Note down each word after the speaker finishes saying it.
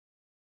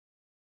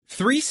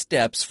3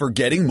 steps for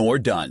getting more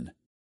done.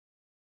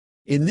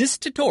 In this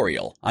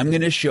tutorial, I'm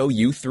going to show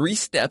you 3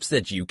 steps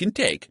that you can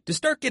take to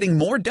start getting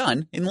more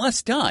done in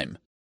less time.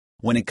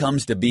 When it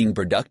comes to being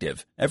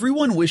productive,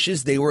 everyone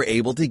wishes they were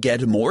able to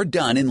get more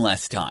done in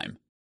less time.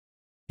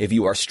 If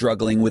you are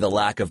struggling with a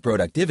lack of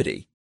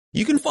productivity,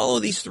 you can follow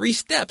these 3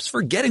 steps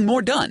for getting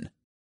more done.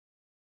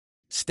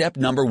 Step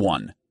number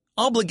 1.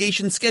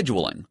 Obligation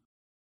scheduling.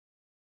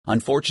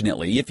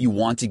 Unfortunately, if you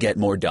want to get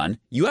more done,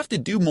 you have to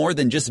do more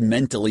than just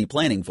mentally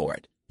planning for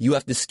it. You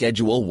have to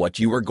schedule what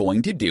you are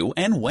going to do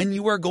and when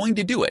you are going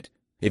to do it.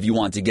 If you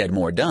want to get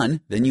more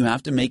done, then you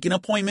have to make an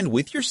appointment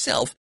with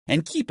yourself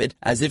and keep it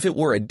as if it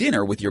were a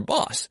dinner with your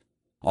boss.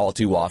 All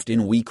too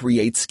often, we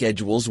create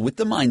schedules with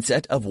the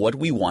mindset of what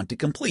we want to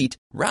complete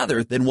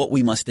rather than what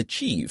we must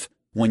achieve.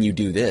 When you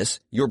do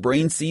this, your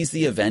brain sees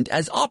the event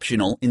as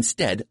optional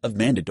instead of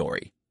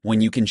mandatory.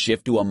 When you can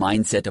shift to a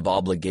mindset of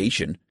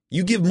obligation,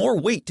 you give more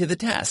weight to the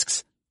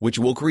tasks, which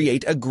will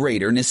create a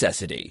greater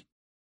necessity.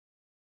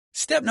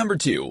 Step number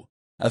 2.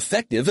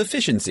 Effective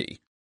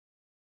efficiency.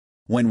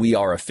 When we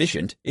are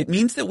efficient, it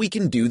means that we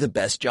can do the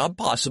best job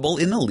possible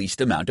in the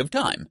least amount of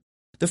time.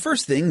 The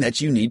first thing that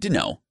you need to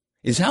know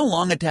is how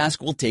long a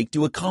task will take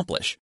to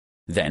accomplish.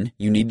 Then,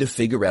 you need to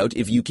figure out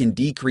if you can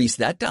decrease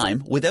that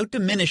time without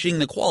diminishing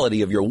the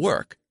quality of your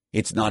work.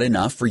 It's not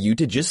enough for you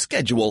to just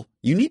schedule.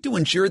 You need to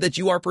ensure that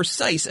you are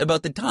precise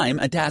about the time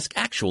a task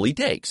actually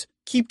takes.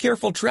 Keep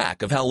careful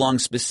track of how long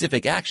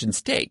specific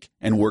actions take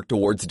and work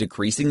towards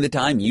decreasing the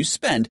time you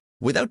spend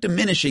without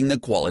diminishing the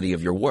quality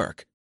of your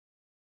work.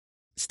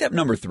 Step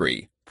number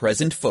 3.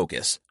 Present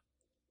focus.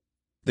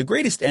 The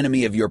greatest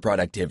enemy of your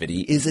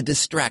productivity is a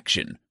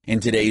distraction. In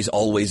today's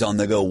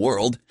always-on-the-go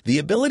world, the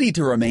ability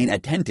to remain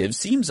attentive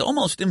seems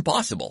almost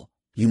impossible.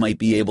 You might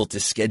be able to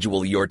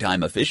schedule your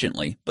time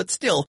efficiently, but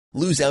still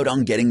lose out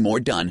on getting more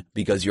done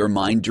because your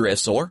mind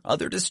drifts or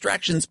other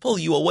distractions pull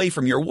you away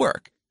from your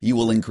work. You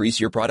will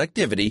increase your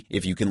productivity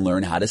if you can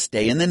learn how to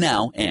stay in the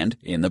now and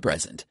in the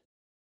present.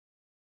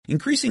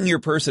 Increasing your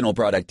personal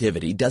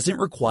productivity doesn't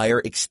require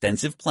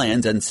extensive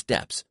plans and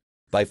steps.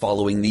 By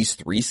following these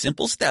 3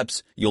 simple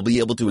steps, you'll be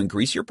able to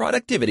increase your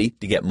productivity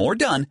to get more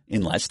done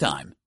in less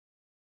time.